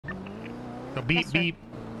So beep, Yes, beep.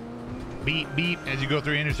 Beep, beep as you go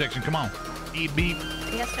through the intersection. Come on. Beep, beep.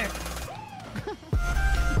 Yes, sir.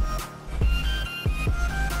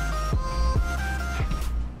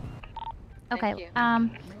 Okay.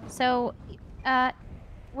 So,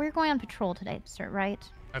 we're going on patrol today, sir, right?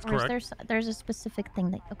 That's or correct. Is there's a specific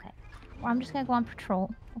thing that... Okay. Well, I'm just gonna go on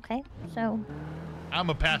patrol, okay? So... I'm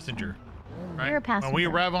a passenger, right? You're a passenger. When we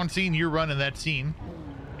arrive on scene, you're running that scene.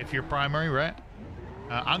 If you're primary, right?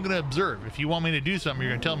 I'm going to observe. If you want me to do something,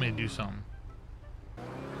 you're going to tell me to do something.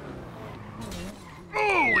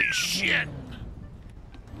 Holy shit!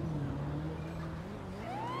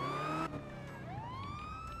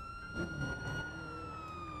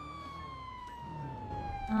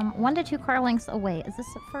 One to two car lengths away. Is this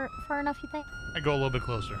far enough, you think? I go a little bit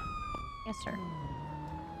closer. Yes, sir.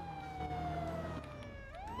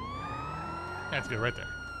 That's good, right there.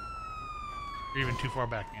 You're even too far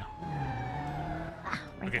back now.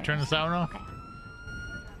 Right Okay, there. turn the siren off. Okay.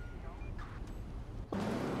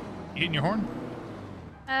 You hitting your horn?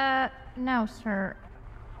 No, sir.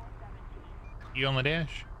 You on the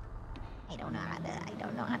dash? I don't know how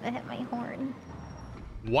to hit my horn.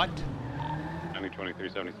 What?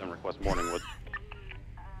 2377 request Morningwood.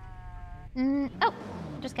 Oh,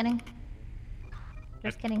 just kidding.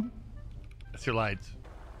 Just kidding. That's your lights.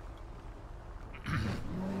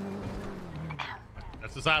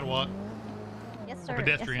 That's the sidewalk. Yes, sir. For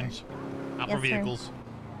pedestrians, not for vehicles.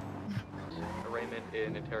 Arraignment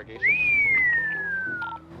in interrogation.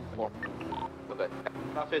 Okay.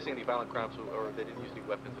 Not facing any violent crimes or they didn't use any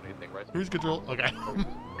weapons or anything, right? Cruise control. Okay.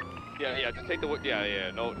 Yeah. Just take the. Yeah.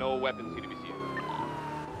 No weapons need to be seized.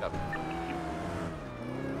 Yep.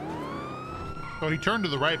 So he turned to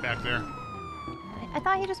the right back there. I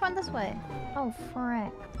thought he just went this way. Oh,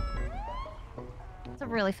 frick. It's a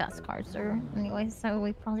really fast car, sir. Anyway, so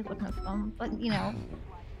we probably wouldn't have gone, but you know.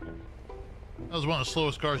 That was one of the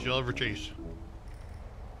slowest cars you'll ever chase.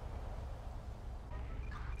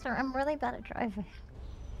 Sir, I'm really bad at driving.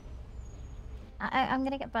 I'm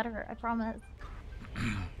gonna get better, I promise.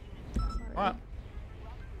 Alright.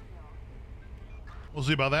 We'll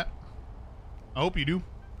see about that. I hope you do. Me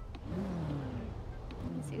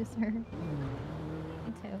too, sir. Me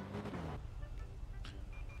too.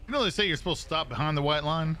 You know they say you're supposed to stop behind the white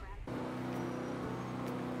line?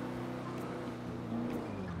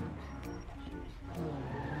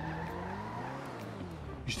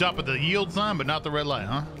 You stop at the yield sign, but not the red light,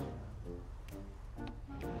 huh?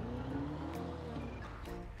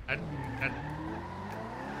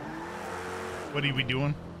 What are you be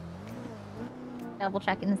doing? Double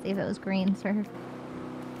checking to see if it was green, sir.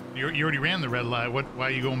 You already ran the red light. Why are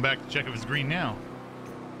you going back to check if it's green now?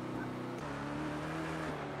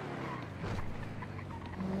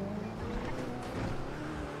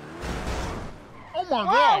 Oh my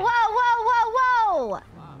God! Whoa!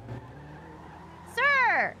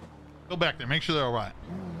 Sir! Go back there. Make sure they're all right.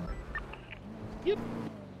 Yep.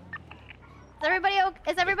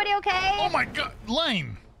 Is everybody okay? Oh my God,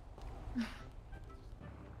 Lane!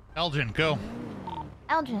 Elgin, go.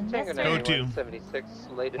 Elgin, yes, sir. Code 2.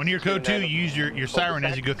 When you're code 2, you use your siren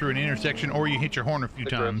as you go through an intersection, or you hit your horn a few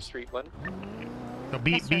times. So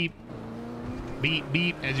beep, beep. Beep,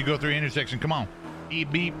 beep as you go through an intersection. Come on.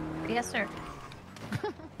 Beep, beep. Yes, sir.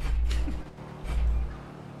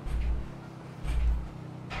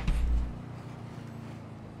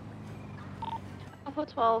 Alpha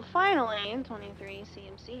 12, finally, 23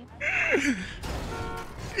 CMC.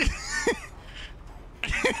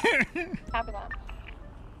 Copy that.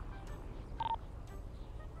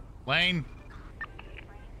 Lane.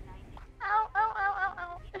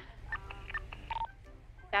 Ow.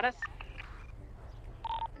 Status?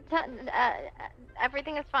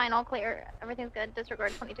 Everything is fine, all clear. Everything's good.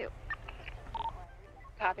 Disregard 22.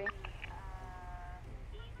 Copy.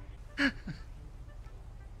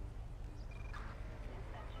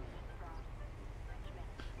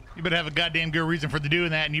 You better have a goddamn good reason for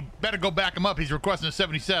doing that, and you better go back him up. He's requesting a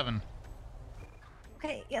 77.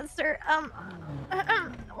 Okay, yes, sir.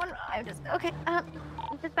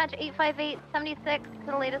 Dispatch 85876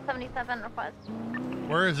 to the latest 77 request.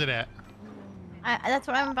 Where is it at? That's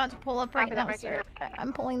what I'm about to pull up right Copy now, that right sir.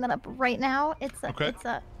 I'm pulling that up right now. Is it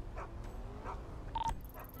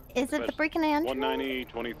the freaking Andrew? 190,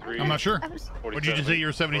 23. I'm not sure. What did you just say you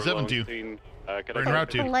were 77 to? Or en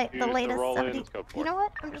route to? The latest 70. You know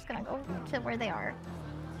what? I'm just gonna go to where they are.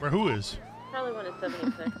 Where who is? Probably one at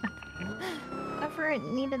 76. Whoever it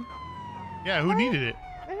needed. Yeah, who needed it?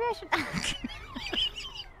 Maybe I should.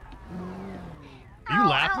 Are you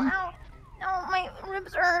laughing? Ow. No, my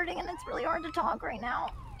ribs are hurting and it's really hard to talk right now.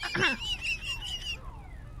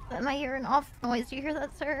 Am I hearing off noise? Do you hear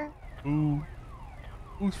that, sir? Ooh.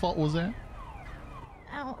 Whose fault was that?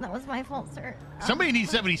 Oh, that was my fault, sir. Somebody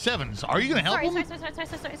needs 77s. Are you going to help them? Sorry.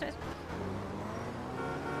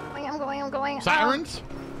 I'm going. Sirens?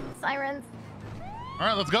 Sirens. All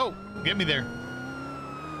right, let's go. Get me there.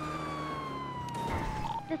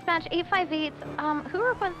 Dispatch 858. Who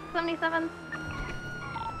requests 77s?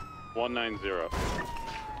 190.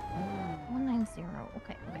 190.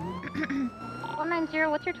 Okay. 190.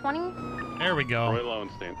 What's your 20? There we go. Roy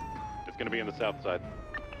Lowenstein. It's going to be in the south side.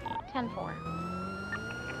 10-4.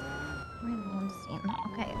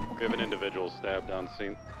 Okay. We have an individual stabbed on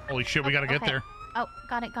scene. Holy shit, we got to get there. Oh,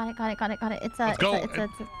 got it. It's a. Let's go. It's a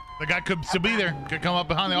The guy could still be there. Could come up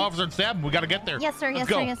behind the officer and stab him. We got to get there. Yes, sir. Let's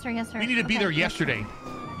Yes, go. sir. We need to be there yesterday.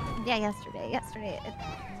 Yeah, yesterday.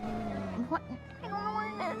 What? I don't know where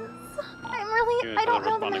it is. I don't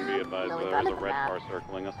know the responding, map. be advised, Really there's bad a at the red map. car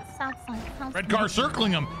circling us. South side. Red car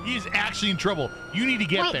circling him. He's actually in trouble. You need to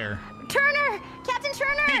get Wait. there. Turner! Captain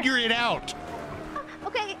Turner! Figure it out.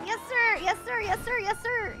 Okay, yes, sir.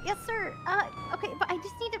 Okay, but I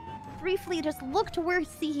just need to briefly just look to where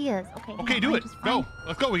he is. Okay, Do it. Go.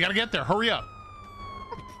 Let's go. We got to get there. Hurry up.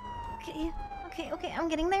 Okay, I'm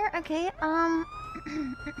getting there. Okay, just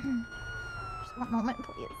one moment,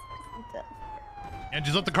 please. And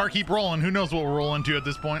just let the car keep rolling. Who knows what we'll roll into at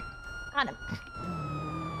this point. Got him.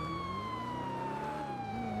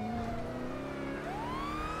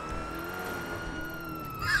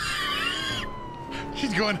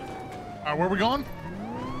 She's going. Where are we going?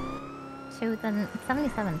 To the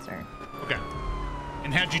 77, sir. Okay.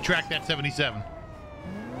 And how'd you track that 77?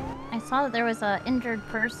 I saw that there was a injured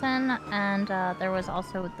person, and there was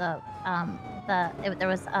also the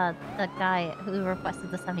guy who requested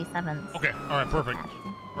the 77s. Okay. All right. Perfect.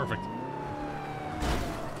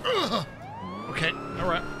 Ugh. Okay. All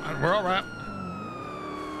right. We're all right.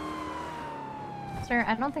 Sir,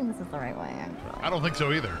 I don't think this is the right way, actually. I don't think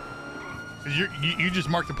so either. 'Cause you just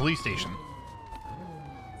marked the police station.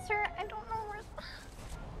 Sir, I don't know where...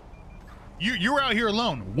 You're out here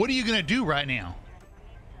alone. What are you going to do right now?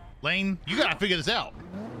 Lane, you got to figure this out.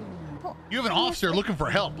 You have an officer looking for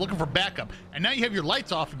help, looking for backup, and now you have your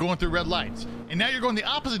lights off going through red lights. And now you're going the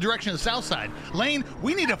opposite direction of the south side. Lane,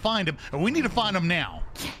 we need to find him, and we need to find him now.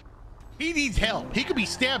 He needs help. He could be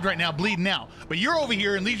stabbed right now, bleeding out. But you're over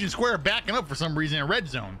here in Legion Square backing up for some reason in a red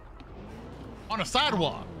zone. On a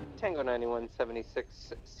sidewalk. Tango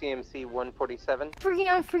 9176, CMC 147. Forgive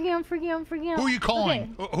him. Who are you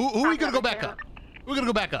calling? Okay. Who are you going to go back up? We're going to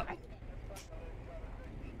go back up.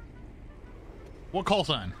 What call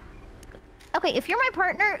sign? Okay, if you're my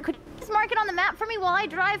partner, could you just mark it on the map for me while I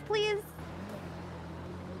drive, please?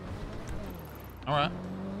 All right.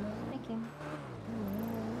 Thank you.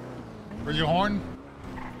 Where's your horn?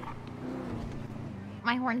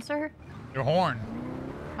 My horn, sir? Your horn.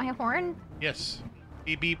 My horn? Yes.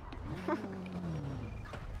 Beep, beep. What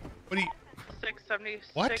are you...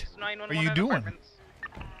 676 What are you doing?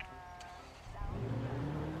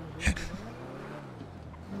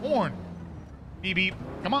 Horn. Beep, beep.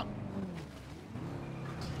 Come on.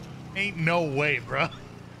 Ain't no way, bro.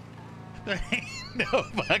 There ain't no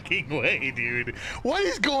fucking way, dude. What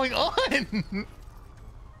is going on?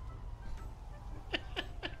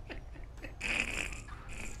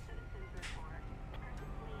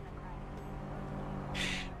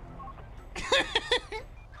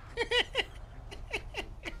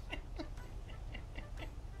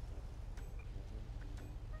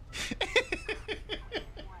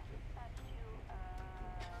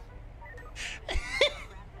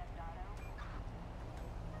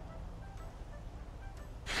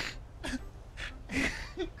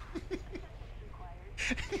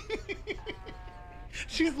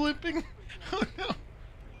 She's limping. Oh no.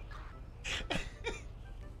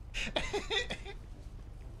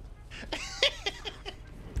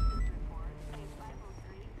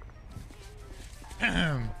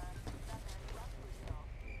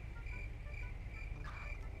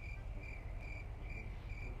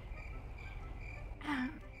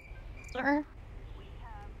 Sir?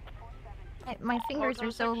 My fingers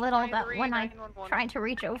are so little that when I try to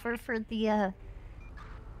reach over for the,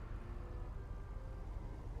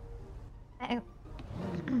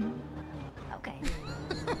 Okay.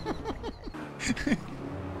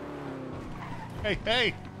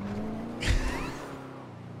 Hey! Is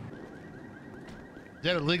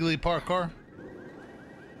that a legally parked car?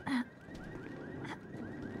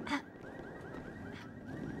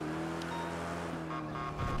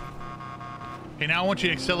 Okay, now I want you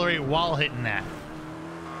to accelerate while hitting that.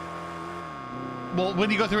 Well, when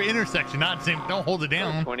you go through an intersection, not same. Don't hold it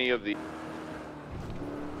down. 20 of the...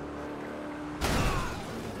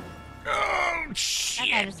 Oh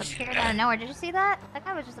shit! guy just appeared out of nowhere. Did you see that? That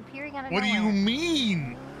guy was just appearing out of What do nowhere. you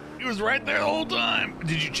mean? He was right there the whole time.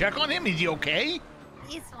 Did you check on him? Is he okay?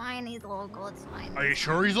 He's fine. He's local. It's fine. Are you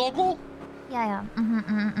sure he's local? Yeah.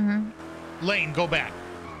 Lane, go back.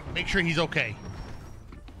 Make sure he's okay.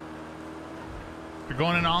 If you're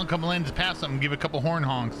going in oncoming lanes to pass them, give a couple horn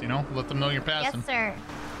honks, you know? Let them know you're passing. Yes, sir.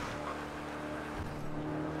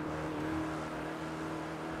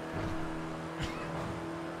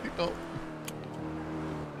 Oh.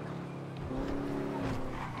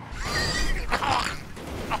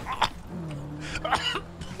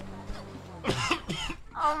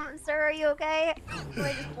 Sir, are you okay? Let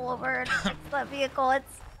me just pull over and fix that vehicle.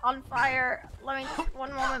 It's on fire. Let me just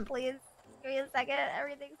 1 moment, please. Give me a second.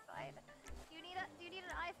 Everything's fine. Do you need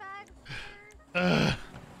an IFAC?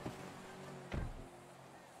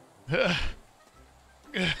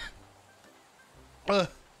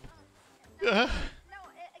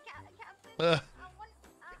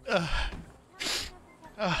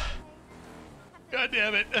 God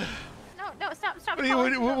damn it. No, stop.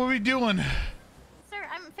 What are we doing? Sir,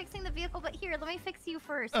 I'm fixing the vehicle, but here, let me fix you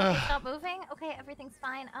first. Okay, stop moving. Okay, everything's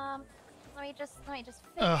fine. Let me just fix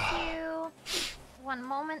you. 1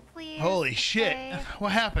 moment, please. Holy shit. Okay.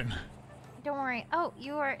 What happened? Don't worry. Oh,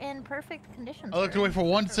 you are in perfect condition. I looked away for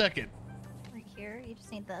 1 second. Right here. You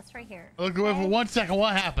just need this right here. I looked away for 1 second.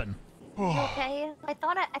 What happened? You okay? I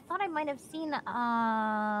thought I might have seen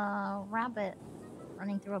a rabbit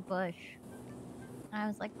running through a bush. And I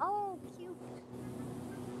was like, oh, cute.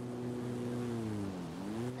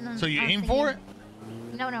 And then So you I was aim for it?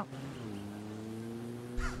 No.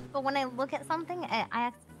 But when I look at something, when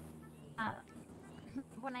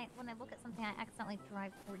I look at something, I accidentally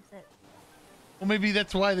drive towards it. Well, maybe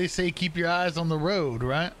that's why they say keep your eyes on the road,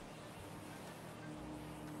 right?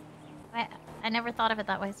 I never thought of it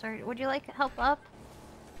that way, sir. Would you like help up?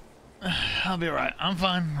 I'll be all right. I'm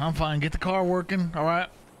fine. Get the car working. All right.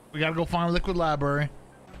 We gotta go find a liquid library.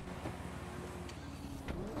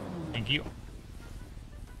 Thank you.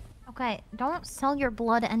 Okay, don't sell your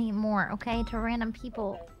blood anymore, okay, to random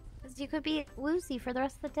people. Because you could be woozy for the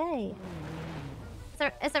rest of the day.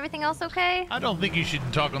 Is everything else okay? I don't think you should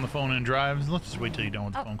talk on the phone and drive. Let's just wait till you're done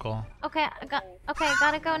with the phone call. Okay,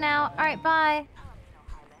 gotta go now. Alright, bye.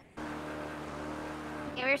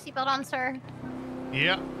 You have your seatbelt on, sir?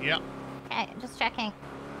 Yeah. Okay, just checking.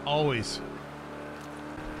 Always.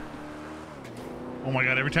 Oh my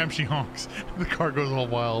god, every time she honks, the car goes all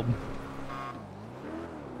wild.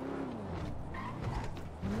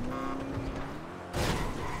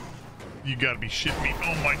 You gotta be shitting me.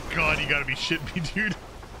 Oh my god, you gotta be shitting me, dude.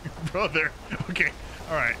 Brother. Okay,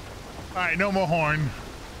 alright. Alright, no more horn.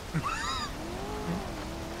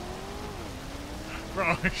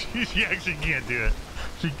 Bro, she actually can't do it.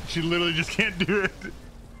 She literally just can't do it.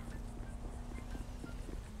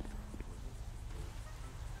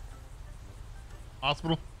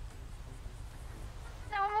 Hospital?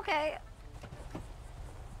 No, I'm okay.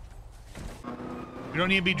 You don't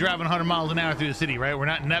need to be driving 100 miles an hour through the city, right? We're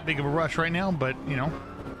not in that big of a rush right now, but, you know,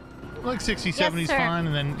 like 60, 70 is sir. fine,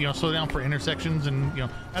 and then, you know, slow down for intersections, and, you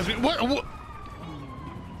know, as we... What?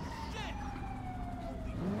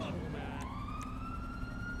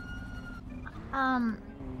 I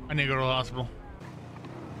need to go to the hospital.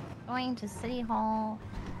 Going to City Hall.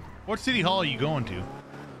 What city hall are you going to?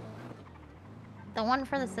 The one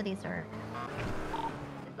for the city, sir.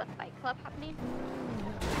 Is the Fight Club happening?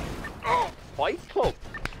 Fight Club?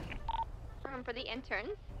 For the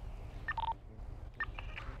interns?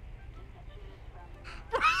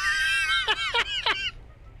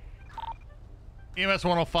 EMS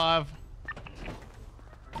 105.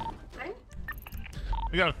 Sorry?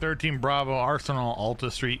 We got a 13 Bravo, Arsenal,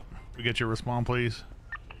 Alta Street. We get your respond, please.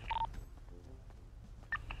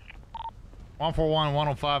 141,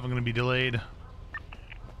 105, I'm going to be delayed.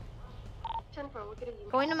 10-4, we'll get a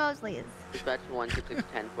unit. Going to Mosley's. Dispatch 126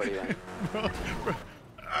 1041.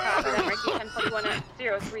 That marquee 1041 at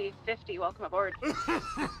 0350. Welcome aboard.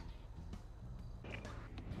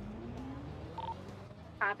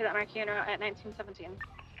 Copy that marquee en route at 1917.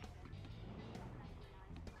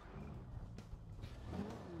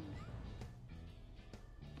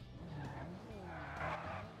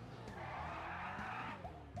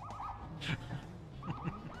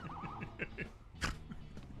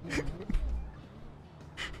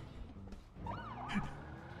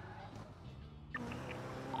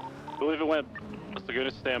 I believe it went. Mr.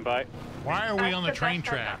 Goodness, stand by. Why are we on the train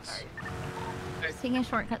tracks? Taking a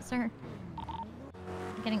shortcut, sir.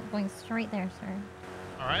 Going straight there, sir.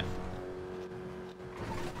 All right.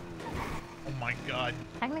 Oh my god.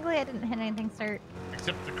 Technically, I didn't hit anything, sir.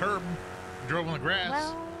 Except the curb. Drove on the grass.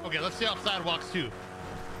 Well- Okay, let's see off sidewalks too.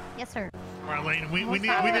 Yes, sir. All right, Lane, we need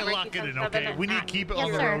to lock it in, okay? We need to keep it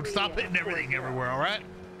on the road. Stop hitting everything everywhere, all right?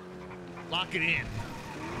 Lock it in.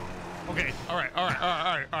 Okay, all right.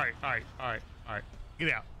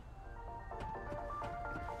 Get out.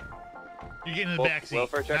 You're getting in the back seat,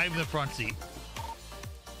 not even the front seat.